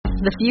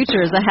The future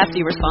is a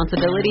hefty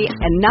responsibility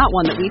and not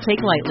one that we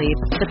take lightly.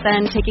 But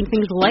then taking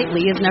things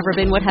lightly has never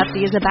been what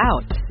Hefty is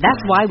about.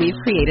 That's why we've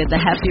created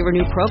the Hefty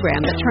Renew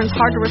program that turns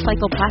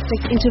hard-to-recycle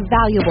plastics into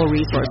valuable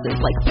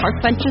resources like park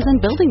benches and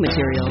building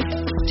materials.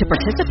 To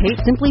participate,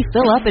 simply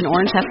fill up an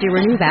orange Hefty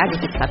Renew bag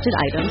with accepted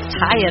items,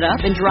 tie it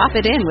up, and drop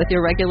it in with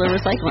your regular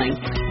recycling.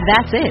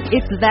 That's it.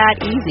 It's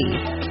that easy.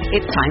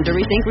 It's time to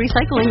rethink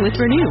recycling with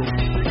Renew.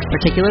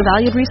 Particular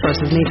valued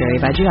resources may vary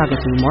by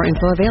geography. More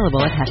info available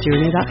at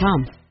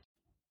heftyrenew.com.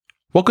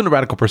 Welcome to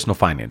Radical Personal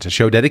Finance, a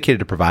show dedicated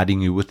to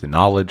providing you with the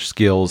knowledge,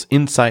 skills,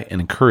 insight,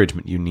 and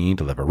encouragement you need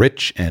to live a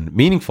rich and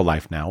meaningful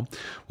life now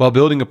while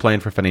building a plan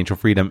for financial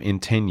freedom in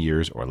 10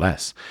 years or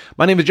less.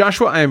 My name is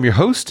Joshua. I am your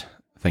host.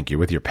 Thank you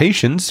with your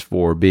patience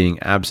for being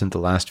absent the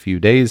last few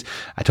days.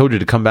 I told you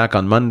to come back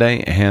on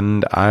Monday,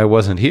 and I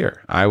wasn't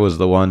here. I was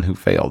the one who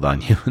failed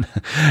on you.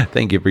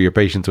 Thank you for your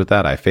patience with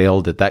that. I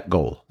failed at that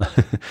goal.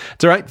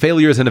 It's all right.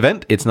 Failure is an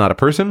event. It's not a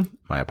person.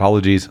 My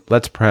apologies.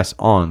 Let's press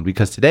on,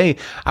 because today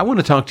I want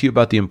to talk to you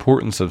about the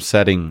importance of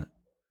setting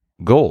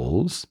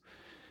goals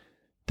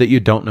that you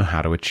don't know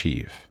how to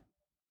achieve.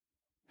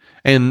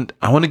 And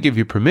I want to give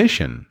you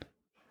permission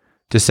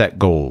to set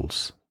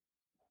goals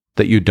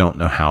that you don't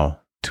know how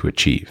to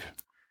achieve.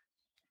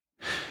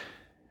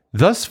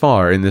 Thus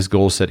far in this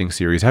goal setting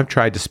series, I've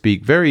tried to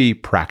speak very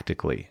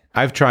practically.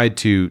 I've tried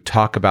to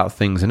talk about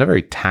things in a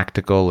very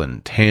tactical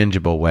and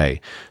tangible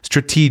way,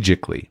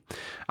 strategically.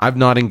 I've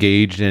not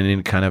engaged in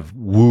any kind of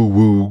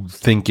woo-woo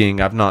thinking.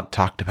 I've not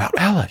talked about,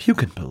 well, if you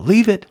can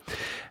believe it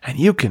and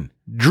you can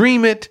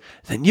dream it,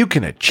 then you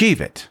can achieve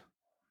it.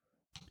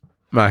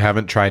 I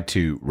haven't tried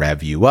to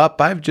rev you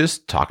up. I've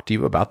just talked to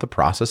you about the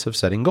process of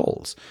setting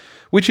goals,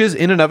 which is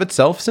in and of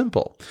itself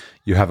simple.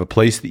 You have a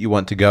place that you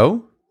want to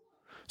go,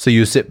 so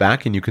you sit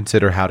back and you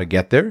consider how to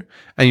get there,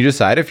 and you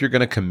decide if you're going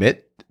to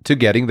commit to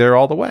getting there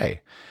all the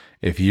way.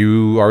 If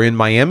you are in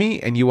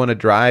Miami and you want to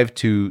drive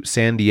to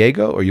San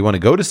Diego, or you want to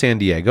go to San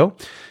Diego,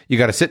 you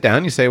got to sit down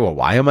and you say, well,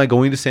 why am I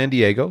going to San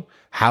Diego?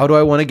 How do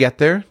I want to get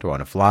there? Do I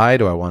want to fly?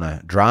 Do I want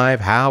to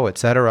drive? How?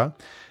 Etc.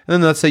 And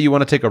then let's say you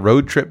want to take a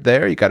road trip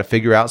there. You got to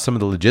figure out some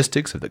of the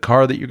logistics of the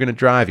car that you're going to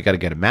drive. You got to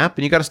get a map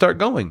and you got to start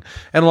going.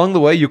 And along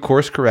the way, you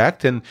course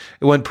correct. And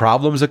when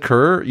problems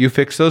occur, you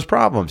fix those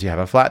problems. You have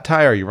a flat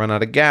tire, you run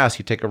out of gas,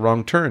 you take a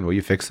wrong turn. Well,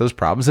 you fix those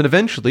problems. And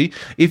eventually,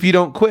 if you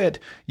don't quit,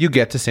 you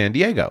get to San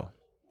Diego.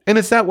 And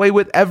it's that way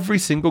with every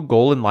single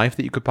goal in life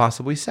that you could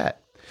possibly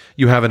set.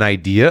 You have an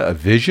idea, a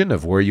vision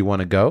of where you want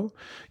to go.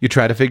 You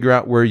try to figure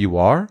out where you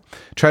are.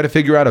 Try to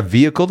figure out a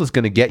vehicle that's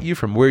going to get you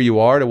from where you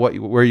are to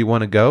where you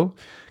want to go.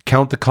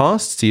 Count the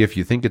costs, see if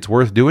you think it's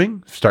worth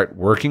doing, start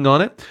working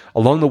on it.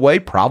 Along the way,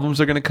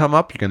 problems are going to come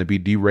up. You're going to be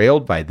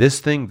derailed by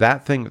this thing,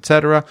 that thing,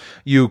 etc.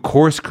 You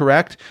course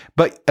correct,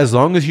 but as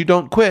long as you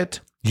don't quit,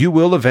 you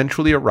will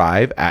eventually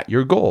arrive at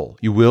your goal.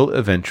 You will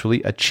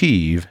eventually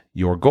achieve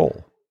your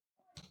goal.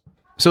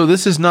 So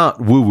this is not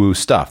woo-woo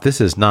stuff.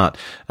 This is not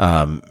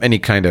any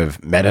kind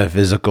of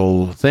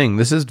metaphysical thing.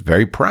 This is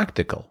very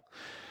practical.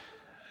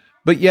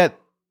 But yet,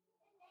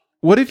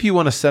 what if you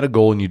want to set a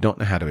goal and you don't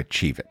know how to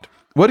achieve it?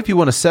 What if you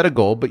want to set a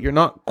goal, but you're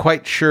not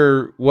quite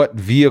sure what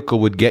vehicle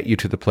would get you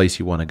to the place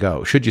you want to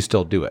go? Should you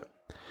still do it?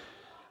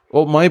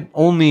 Well, my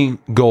only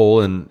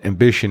goal and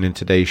ambition in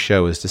today's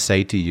show is to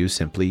say to you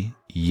simply,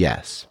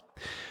 yes.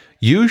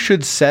 You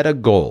should set a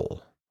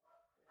goal,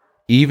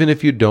 even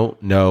if you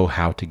don't know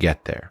how to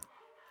get there.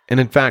 And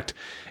in fact,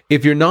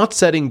 if you're not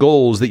setting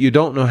goals that you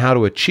don't know how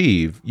to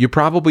achieve, you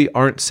probably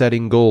aren't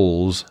setting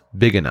goals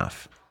big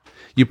enough.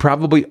 You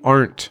probably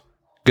aren't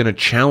going to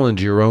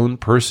challenge your own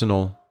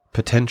personal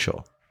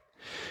potential.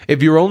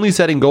 If you're only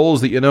setting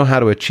goals that you know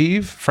how to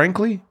achieve,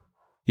 frankly,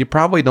 you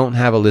probably don't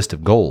have a list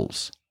of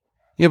goals.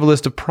 You have a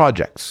list of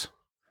projects,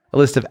 a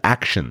list of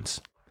actions.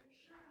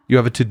 You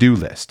have a to-do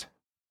list.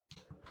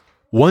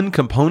 One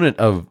component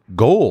of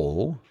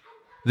goal,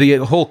 the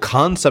whole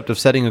concept of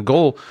setting a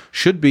goal,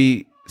 should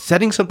be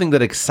setting something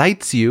that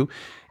excites you,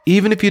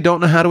 even if you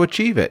don't know how to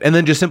achieve it. And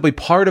then just simply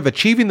part of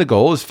achieving the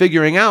goal is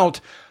figuring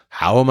out,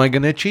 how am I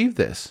going to achieve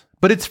this?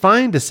 But it's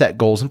fine to set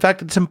goals. In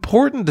fact, it's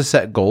important to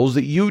set goals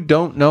that you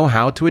don't know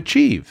how to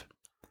achieve.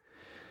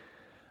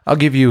 I'll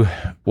give you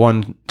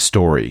one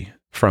story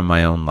from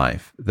my own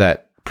life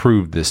that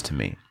proved this to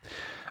me.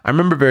 I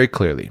remember very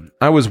clearly.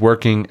 I was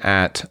working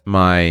at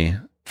my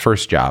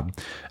first job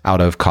out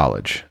of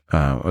college.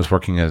 I was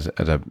working as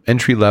an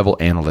entry-level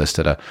analyst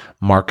at a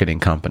marketing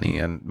company,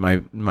 and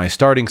my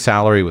starting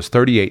salary was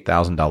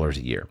 $38,000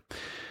 a year.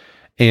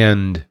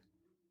 And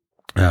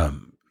I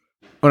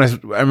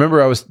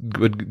remember I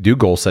would do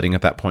goal setting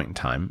at that point in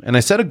time, and I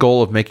set a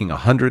goal of making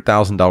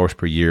 $100,000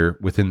 per year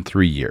within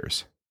 3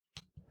 years.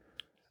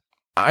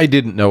 I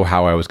didn't know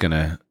how I was going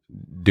to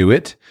do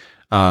it.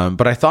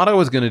 But I thought I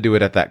was going to do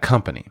it at that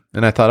company.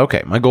 And I thought,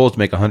 okay, my goal is to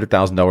make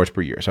 $100,000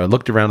 per year. So I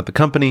looked around at the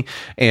company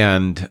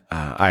and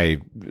I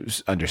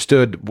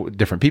understood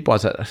different people. I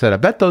said, I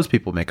bet those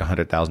people make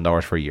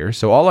 $100,000 per year.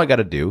 So all I got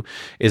to do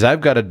is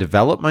I've got to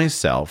develop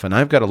myself and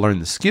I've got to learn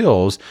the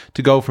skills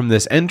to go from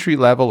this entry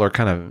level or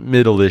kind of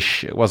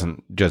middle-ish, it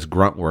wasn't just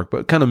grunt work,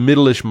 but kind of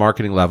middle-ish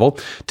marketing level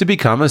to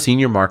become a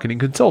senior marketing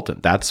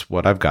consultant. That's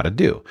what I've got to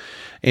do.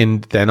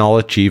 And then I'll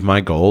achieve my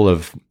goal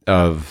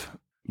of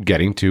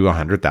getting to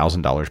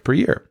 $100,000 per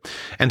year.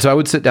 And so I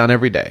would sit down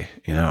every day.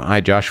 I,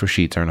 Joshua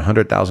Sheets, earn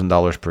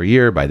 $100,000 per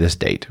year by this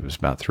date. It was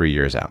about 3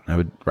 years out. I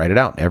would write it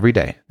out every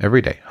day,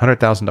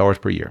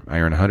 $100,000 per year. I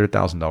earn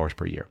 $100,000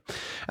 per year.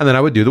 And then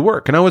I would do the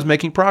work. And I was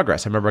making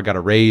progress. I remember I got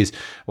a raise,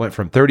 went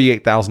from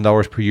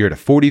 $38,000 per year to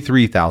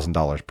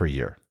 $43,000 per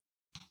year,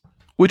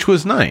 which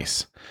was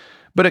nice.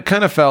 But it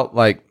kind of felt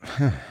like,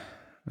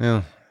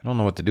 I don't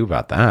know what to do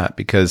about that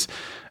because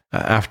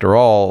after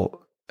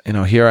all,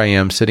 here I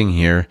am sitting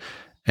here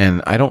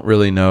and I don't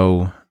really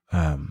know,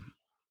 I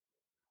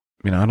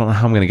don't know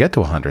how I'm going to get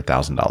to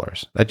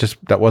 $100,000.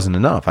 That wasn't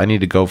enough. I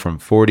need to go from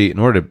 40, in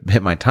order to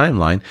hit my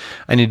timeline,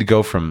 I need to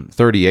go from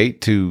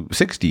 38 to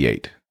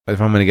 68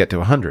 if I'm going to get to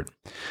 100.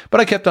 But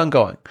I kept on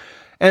going.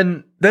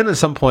 And then at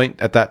some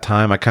point at that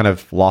time, I kind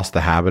of lost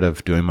the habit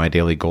of doing my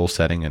daily goal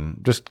setting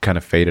and just kind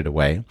of faded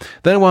away.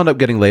 Then I wound up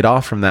getting laid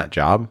off from that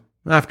job.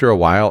 After a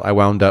while, I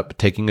wound up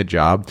taking a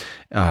job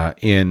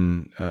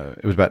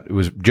it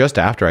was just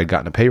after I'd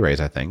gotten a pay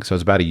raise, I think. So it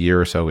was about a year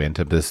or so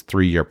into this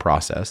 3-year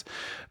process.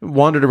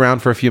 Wandered around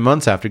for a few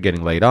months after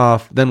getting laid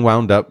off, then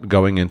wound up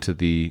going into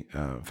the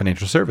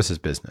financial services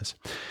business.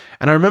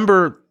 And I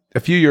remember a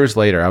few years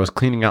later, I was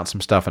cleaning out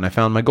some stuff and I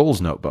found my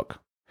goals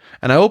notebook.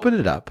 And I opened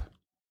it up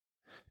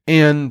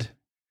and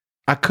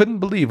I couldn't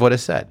believe what it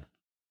said.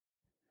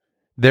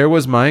 There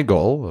was my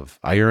goal of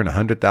I earn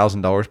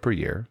 $100,000 per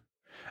year.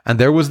 And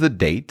there was the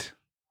date,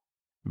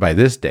 by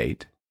this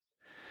date.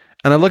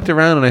 And I looked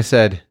around and I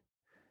said,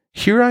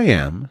 here I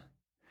am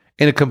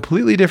in a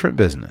completely different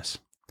business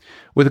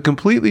with a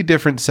completely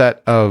different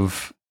set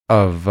of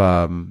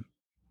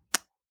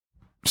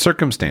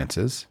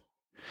circumstances.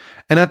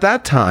 And at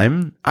that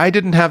time, I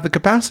didn't have the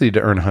capacity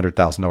to earn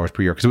 $100,000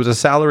 per year because it was a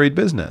salaried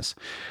business.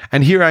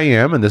 And here I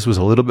am, and this was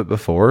a little bit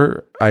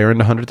before I earned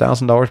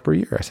 $100,000 per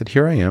year. I said,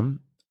 here I am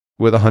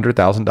with a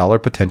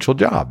 $100,000 potential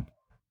job.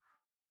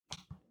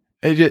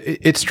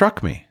 It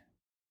struck me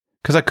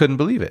because I couldn't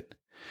believe it.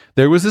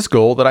 There was this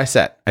goal that I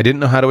set. I didn't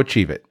know how to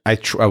achieve it.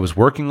 I was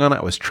working on it.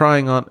 I was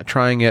trying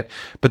it,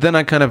 but then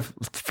I kind of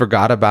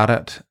forgot about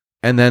it.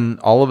 And then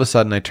all of a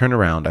sudden I turn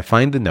around, I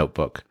find the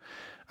notebook,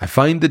 I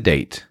find the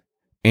date,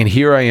 and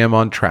here I am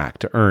on track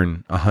to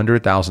earn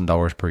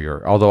 $100,000 per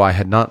year, although I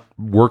had not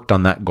worked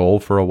on that goal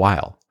for a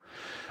while.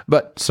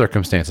 But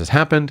circumstances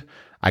happened.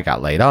 I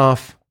got laid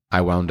off. I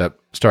wound up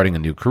starting a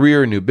new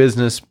career, new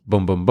business,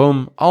 boom, boom,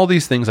 boom. All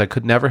these things I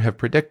could never have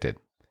predicted.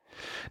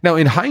 Now,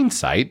 in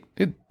hindsight,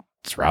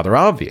 it's rather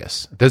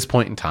obvious. At this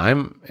point in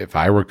time, if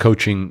I were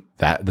coaching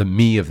the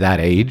me of that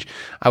age,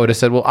 I would have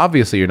said, well,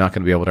 obviously you're not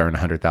going to be able to earn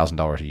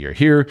 $100,000 a year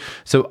here.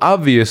 So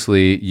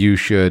obviously you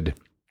should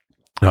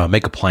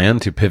make a plan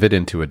to pivot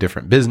into a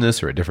different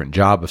business or a different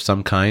job of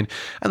some kind.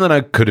 And then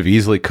I could have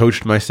easily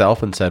coached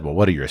myself and said, well,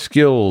 what are your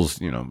skills,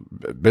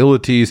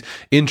 abilities,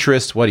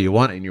 interests? What do you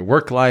want in your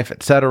work life,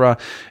 etc.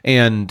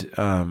 And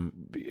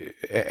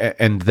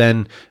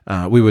then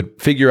we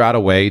would figure out a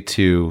way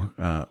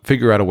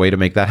to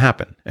make that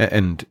happen.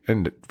 And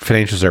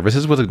financial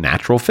services was a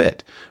natural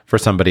fit for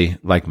somebody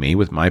like me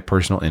with my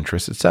personal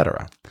interests,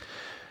 etc.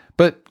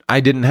 But I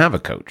didn't have a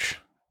coach.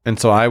 And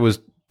so I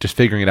was just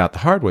figuring it out the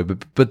hard way.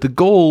 But the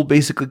goal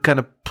basically kind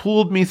of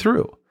pulled me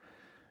through.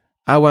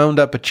 I wound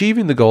up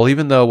achieving the goal,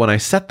 even though when I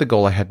set the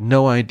goal, I had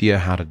no idea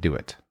how to do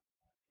it.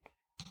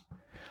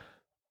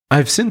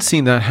 I've since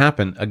seen that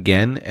happen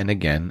again and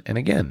again and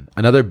again.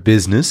 Another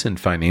business and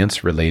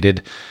finance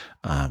related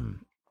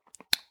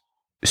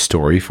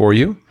story for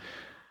you.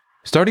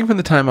 Starting from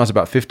the time I was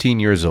about 15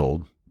 years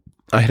old,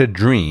 I had a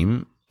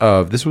dream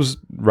of, this was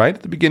right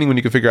at the beginning when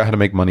you could figure out how to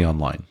make money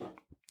online.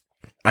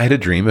 I had a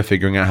dream of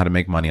figuring out how to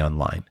make money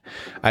online.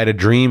 I had a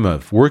dream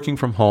of working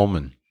from home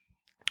and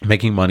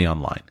making money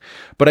online.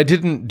 But I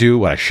didn't do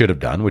what I should have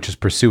done, which is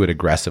pursue it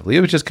aggressively. It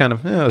was just kind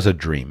of, it was a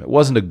dream. It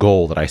wasn't a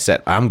goal that I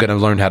set, I'm going to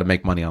learn how to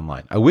make money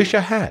online. I wish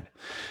I had.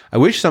 I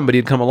wish somebody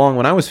had come along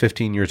when I was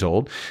 15 years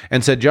old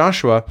and said,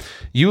 Joshua,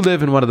 you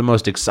live in one of the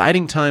most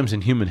exciting times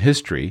in human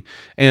history.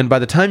 And by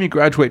the time you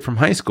graduate from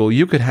high school,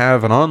 you could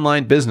have an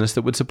online business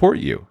that would support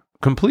you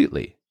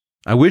completely.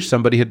 I wish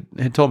somebody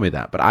had told me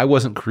that, but I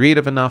wasn't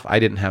creative enough. I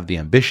didn't have the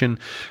ambition.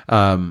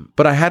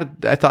 But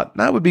I thought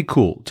that would be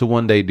cool to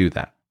one day do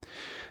that.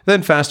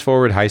 Then fast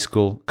forward high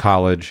school,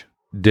 college,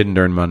 didn't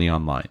earn money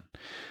online.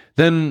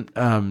 Then,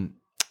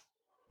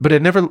 but I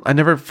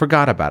never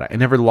forgot about it. I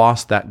never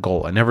lost that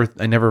goal. I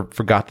never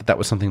forgot that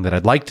was something that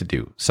I'd like to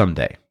do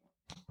someday.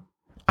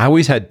 I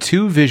always had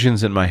two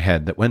visions in my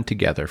head that went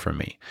together for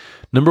me.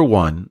 Number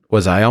one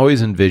was I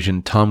always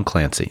envisioned Tom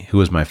Clancy, who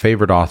was my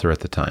favorite author at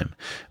the time.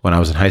 When I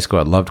was in high school,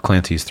 I loved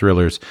Clancy's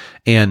thrillers.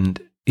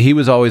 And he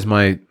was always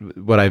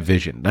what I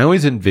visioned. I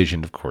always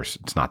envisioned, of course,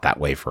 it's not that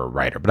way for a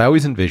writer, but I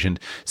always envisioned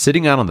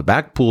sitting out on the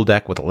back pool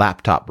deck with a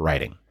laptop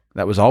writing.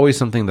 That was always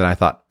something that I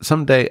thought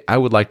someday I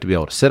would like to be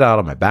able to sit out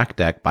on my back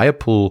deck by a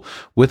pool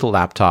with a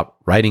laptop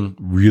writing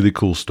really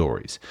cool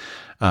stories.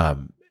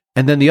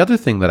 And then the other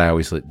thing that I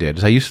always did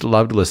is I used to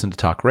love to listen to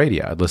talk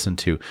radio. I'd listen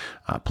to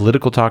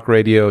political talk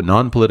radio,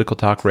 non-political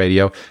talk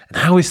radio. And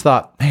I always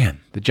thought, man,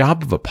 the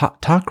job of a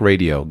talk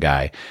radio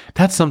guy,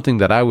 that's something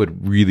that I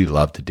would really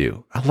love to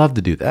do. I love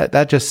to do that.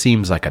 That just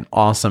seems like an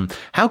awesome,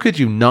 how could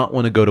you not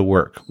want to go to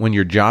work when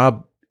your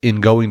job in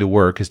going to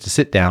work is to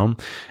sit down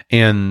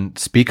and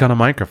speak on a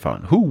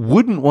microphone? Who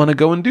wouldn't want to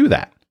go and do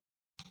that?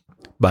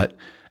 But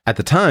at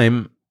the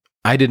time,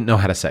 I didn't know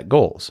how to set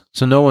goals.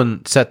 So no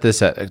one set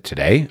this at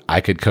today.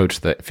 I could coach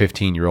the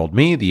 15-year-old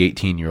me, the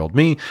 18-year-old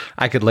me.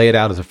 I could lay it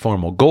out as a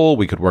formal goal.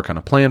 We could work on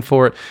a plan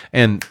for it.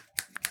 And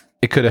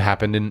it could have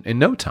happened in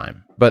no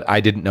time. But I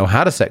didn't know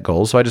how to set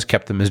goals, so I just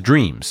kept them as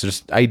dreams,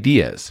 just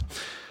ideas.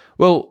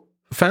 Well,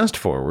 fast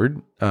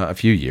forward a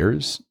few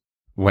years,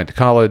 went to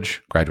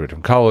college, graduated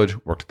from college,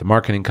 worked at the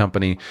marketing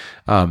company,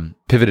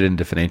 pivoted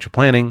into financial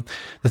planning.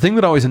 The thing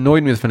that always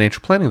annoyed me with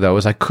financial planning, though,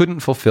 is I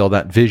couldn't fulfill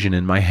that vision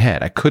in my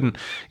head. I couldn't,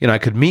 I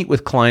could meet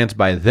with clients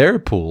by their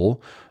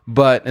pool,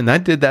 and I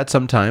did that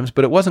sometimes,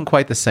 but it wasn't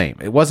quite the same.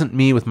 It wasn't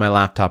me with my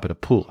laptop at a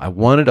pool. I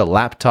wanted a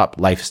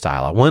laptop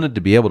lifestyle. I wanted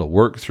to be able to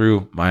work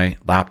through my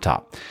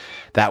laptop.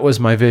 That was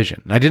my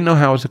vision. I didn't know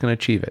how I was going to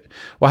achieve it.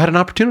 Well, I had an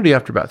opportunity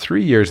after about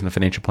 3 years in the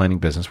financial planning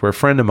business where a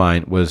friend of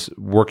mine was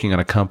working on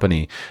a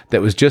company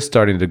that was just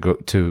starting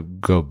to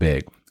go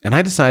big. And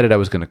I decided I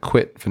was going to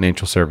quit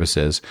financial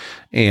services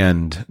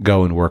and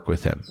go and work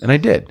with him. And I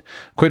did.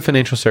 Quit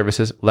financial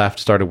services, left,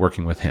 started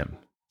working with him.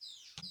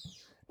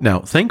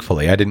 Now,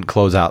 thankfully, I didn't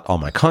close out all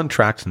my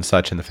contracts and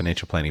such in the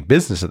financial planning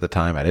business at the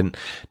time. I didn't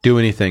do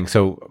anything.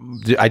 So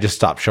I just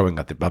stopped showing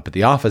up at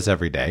the office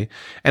every day.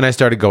 And I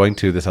started going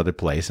to this other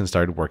place and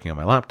started working on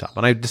my laptop.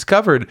 And I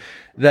discovered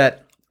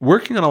that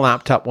working on a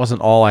laptop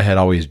wasn't all I had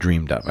always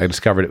dreamed of. I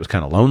discovered it was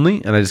kind of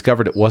lonely, and I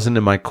discovered it wasn't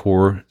in my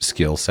core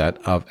skill set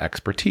of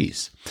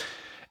expertise.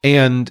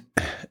 And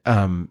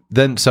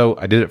so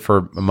I did it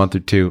for a month or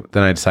two.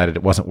 Then I decided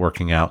it wasn't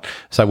working out.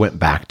 So I went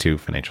back to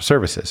financial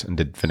services and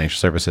did financial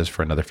services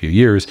for another few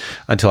years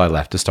until I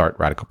left to start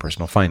Radical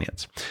Personal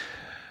Finance.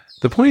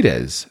 The point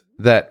is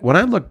that when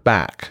I look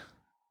back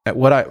at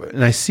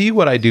and I see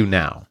what I do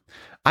now,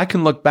 I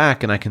can look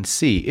back and I can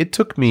see it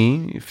took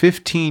me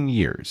 15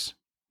 years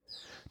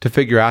to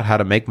figure out how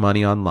to make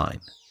money online,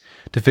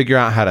 to figure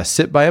out how to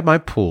sit by my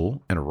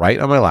pool and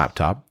write on my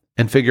laptop,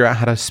 and figure out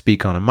how to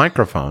speak on a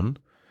microphone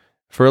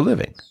for a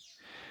living.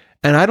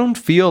 And I don't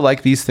feel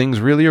like these things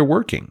really are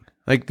working.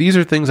 Like, these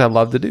are things I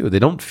love to do. They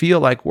don't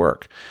feel like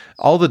work.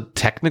 All the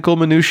technical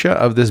minutia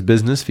of this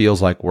business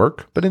feels like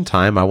work, but in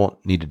time I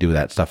won't need to do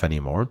that stuff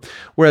anymore.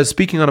 Whereas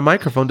speaking on a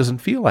microphone doesn't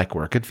feel like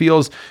work. It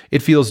feels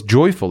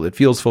joyful. It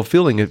feels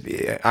fulfilling.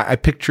 I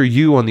picture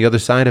you on the other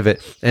side of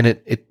it, and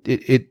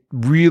it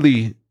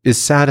really is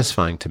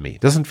satisfying to me.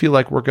 It doesn't feel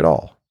like work at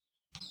all.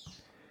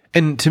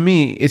 And to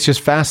me, it's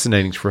just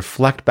fascinating to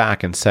reflect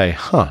back and say,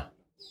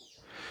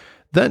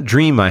 that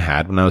dream I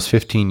had when I was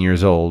 15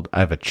 years old,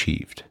 I've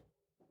achieved.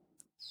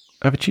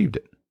 I've achieved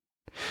it.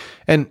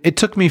 And it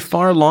took me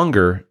far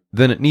longer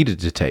than it needed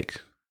to take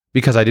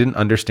because I didn't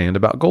understand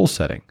about goal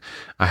setting.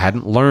 I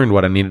hadn't learned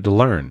what I needed to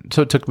learn.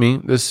 So it took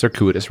me this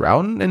circuitous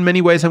route. And in many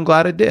ways, I'm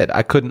glad I did.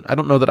 I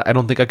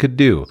don't think I could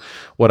do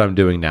what I'm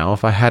doing now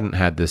if I hadn't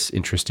had this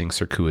interesting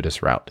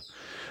circuitous route.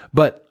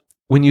 But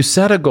when you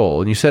set a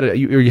goal and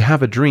you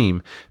have a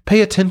dream, pay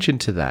attention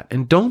to that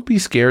and don't be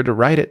scared to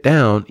write it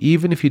down,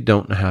 even if you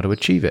don't know how to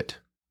achieve it.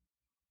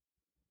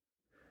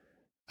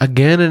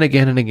 Again and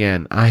again and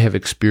again, I have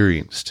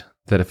experienced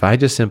that if I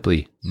just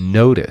simply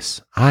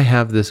notice I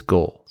have this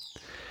goal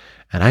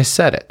and I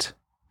set it,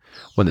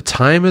 when the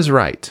time is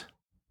right,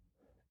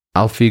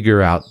 I'll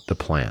figure out the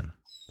plan.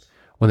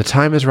 When the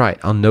time is right,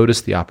 I'll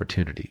notice the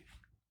opportunity.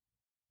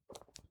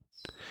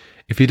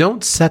 If you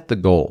don't set the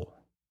goal,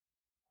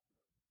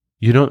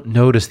 you don't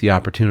notice the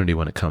opportunity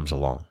when it comes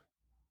along.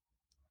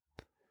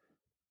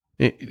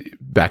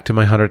 Back to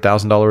my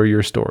 $100,000 a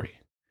year story.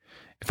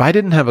 If I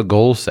didn't have a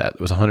goal set that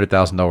was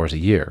 $100,000 a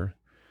year,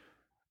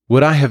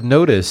 would I have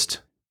noticed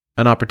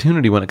an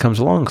opportunity when it comes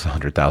along with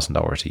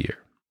 $100,000 a year?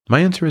 My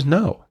answer is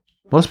no.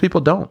 Most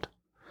people don't.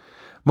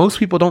 Most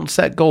people don't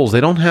set goals.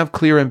 They don't have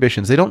clear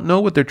ambitions. They don't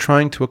know what they're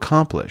trying to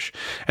accomplish.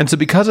 And so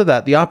because of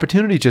that, the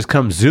opportunity just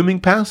comes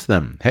zooming past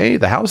them. Hey,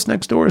 the house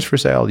next door is for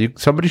sale.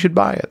 Somebody should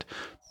buy it.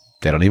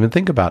 They don't even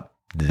think about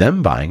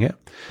them buying it.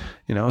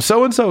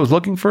 So-and-so is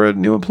looking for a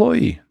new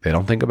employee. They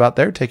don't think about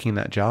their taking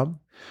that job.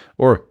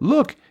 Or,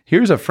 look,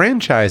 here's a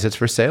franchise that's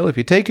for sale. If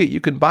you take it,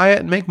 you can buy it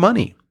and make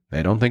money.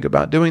 They don't think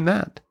about doing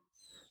that.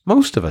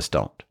 Most of us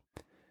don't.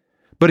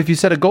 But if you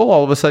set a goal,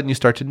 all of a sudden you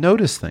start to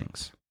notice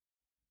things.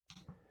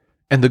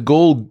 And the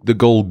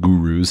goal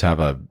gurus have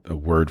a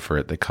word for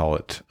it. They call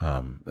it,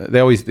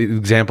 the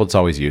example it's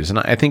always used. And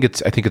I think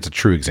it's a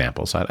true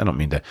example. So I don't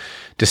mean to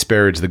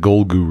disparage the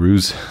goal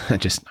gurus.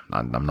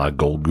 I'm not a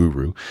goal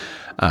guru.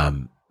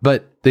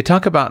 But they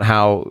talk about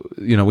how,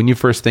 when you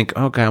first think,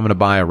 okay, I'm going to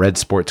buy a red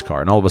sports car,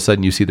 and all of a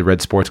sudden you see the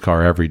red sports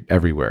car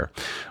everywhere.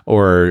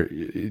 Or,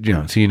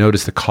 so you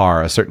notice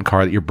a certain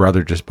car that your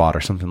brother just bought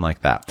or something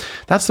like that.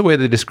 That's the way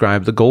they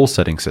describe the goal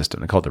setting system.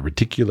 They call it the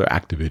reticular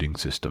activating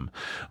system,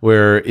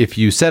 where if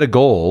you set a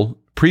goal,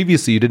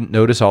 previously you didn't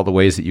notice all the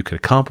ways that you could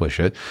accomplish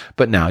it,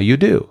 but now you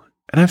do.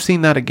 And I've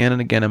seen that again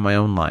and again in my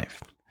own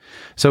life.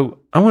 So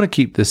I want to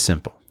keep this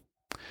simple.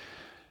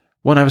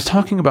 When I was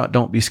talking about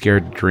don't be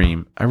scared to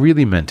dream, I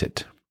really meant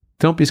it.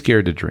 Don't be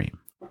scared to dream.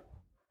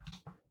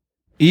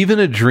 Even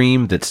a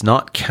dream that's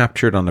not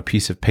captured on a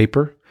piece of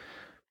paper,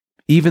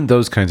 even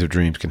those kinds of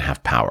dreams can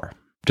have power.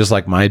 Just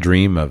like my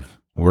dream of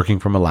working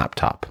from a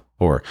laptop,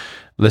 or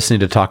listening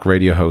to talk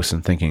radio hosts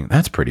and thinking,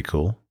 that's pretty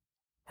cool.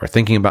 Or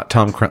thinking about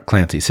Tom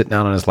Clancy sitting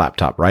down on his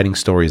laptop writing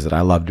stories that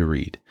I love to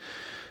read.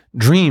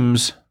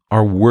 Dreams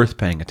are worth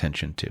paying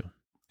attention to.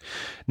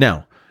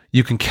 Now,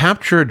 you can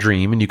capture a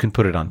dream and you can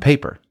put it on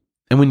paper.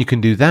 And when you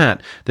can do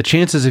that, the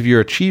chances of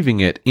your achieving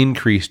it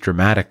increase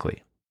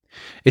dramatically.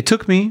 It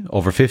took me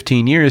over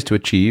 15 years to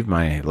achieve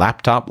my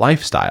laptop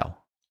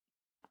lifestyle,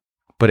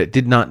 but it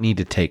did not need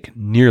to take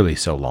nearly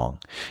so long.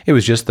 It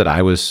was just that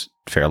I was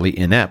fairly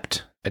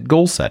inept at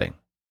goal setting.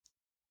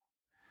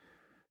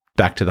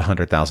 Back to the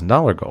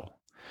 $100,000 goal.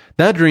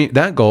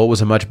 That goal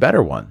was a much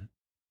better one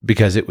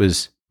because it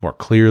was more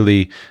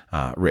clearly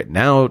written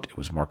out. It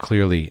was more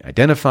clearly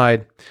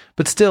identified,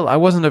 but still, I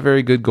wasn't a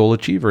very good goal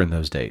achiever in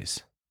those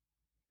days.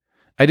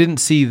 I didn't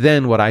see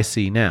then what I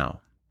see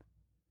now.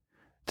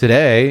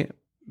 Today,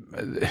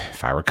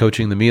 if I were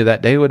coaching the me of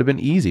that day, it would have been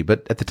easy,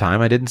 but at the time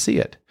I didn't see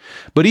it.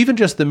 But even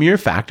just the mere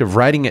fact of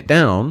writing it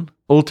down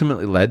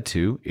ultimately led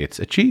to its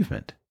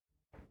achievement.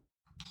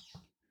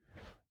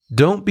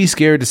 Don't be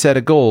scared to set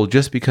a goal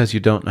just because you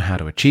don't know how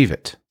to achieve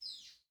it.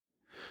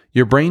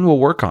 Your brain will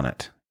work on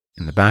it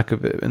in the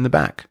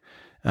back.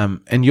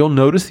 And you'll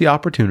notice the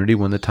opportunity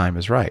when the time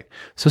is right.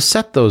 So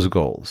set those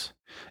goals.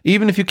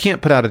 Even if you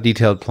can't put out a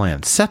detailed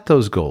plan, set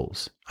those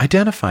goals.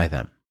 Identify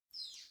them.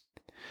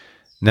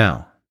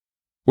 Now,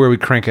 where we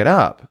crank it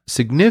up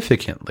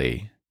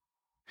significantly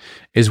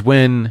is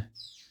when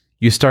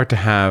you start to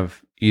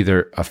have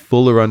either a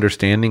fuller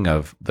understanding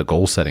of the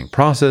goal-setting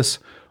process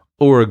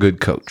or a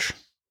good coach,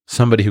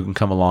 somebody who can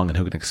come along and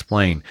who can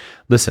explain,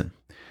 listen,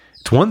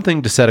 it's one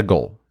thing to set a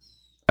goal,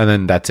 and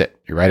then that's it.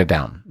 You write it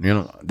down.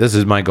 This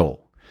is my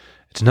goal.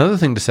 It's another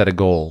thing to set a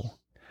goal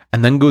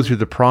and then go through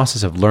the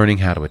process of learning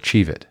how to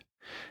achieve it.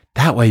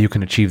 That way you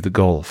can achieve the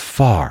goal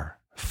far,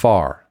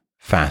 far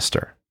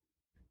faster.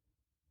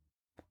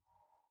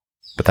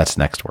 But that's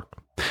next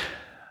work.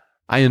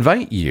 I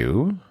invite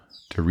you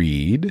to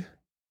read.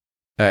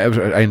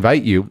 I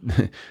invite you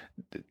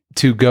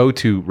to go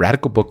to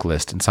Radical Book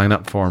List and sign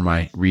up for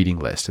my reading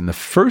list. And the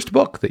first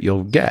book that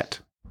you'll get,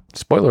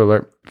 spoiler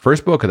alert,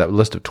 first book of that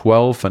list of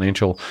 12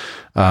 financial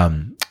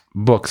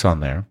books on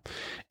there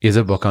is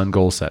a book on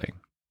goal setting.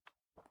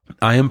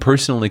 I am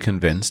personally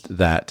convinced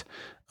that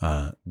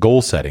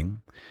goal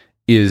setting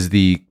is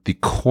the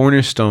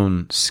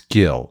cornerstone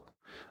skill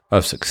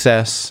of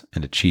success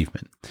and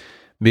achievement,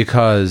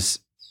 because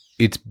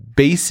it's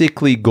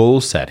basically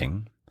goal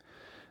setting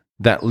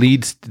that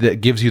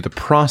gives you the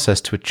process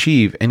to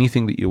achieve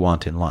anything that you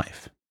want in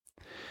life.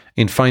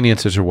 And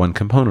finances are one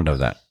component of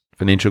that.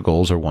 Financial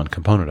goals are one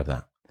component of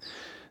that.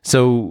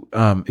 So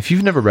if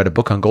you've never read a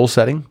book on goal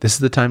setting, this is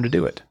the time to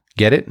do it.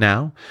 Get it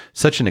now.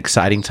 Such an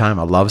exciting time.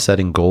 I love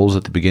setting goals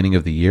at the beginning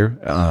of the year.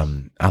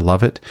 I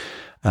love it.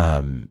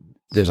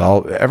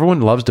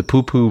 Everyone loves to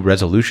poo-poo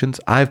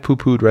resolutions. I've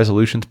poo-pooed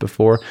resolutions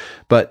before,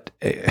 but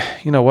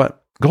you know what?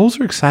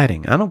 Goals are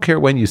exciting. I don't care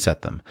when you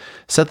set them.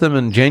 Set them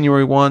in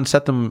January 1,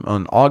 set them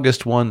on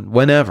August 1,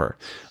 whenever.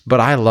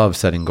 But I love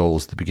setting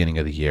goals at the beginning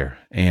of the year,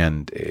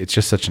 and it's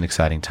just such an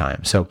exciting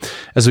time. So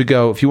as we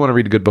go, if you want to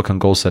read a good book on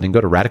goal setting,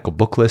 go to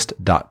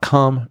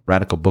radicalbooklist.com,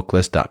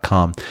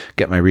 radicalbooklist.com.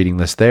 Get my reading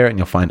list there, and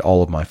you'll find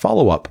all of my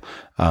follow-up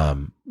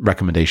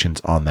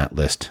recommendations on that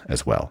list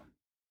as well.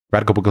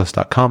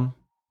 radicalbooklist.com.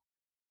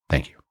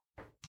 Thank you.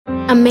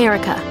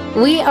 America.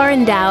 We are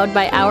endowed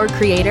by our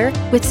Creator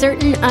with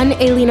certain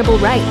unalienable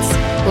rights: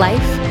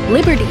 life,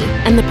 liberty,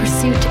 and the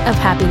pursuit of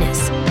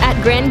happiness.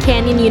 At Grand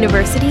Canyon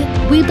University,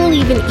 we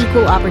believe in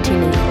equal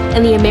opportunity,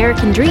 and the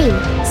American dream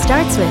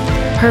starts with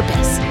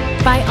purpose.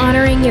 By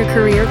honoring your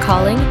career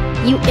calling,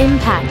 you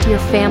impact your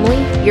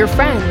family, your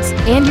friends,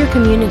 and your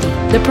community.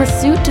 The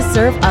pursuit to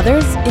serve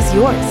others is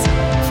yours.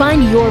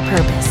 Find your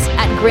purpose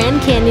at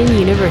Grand Canyon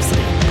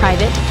University.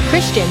 Private,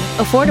 Christian,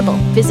 affordable.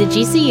 Visit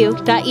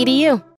gcu.edu.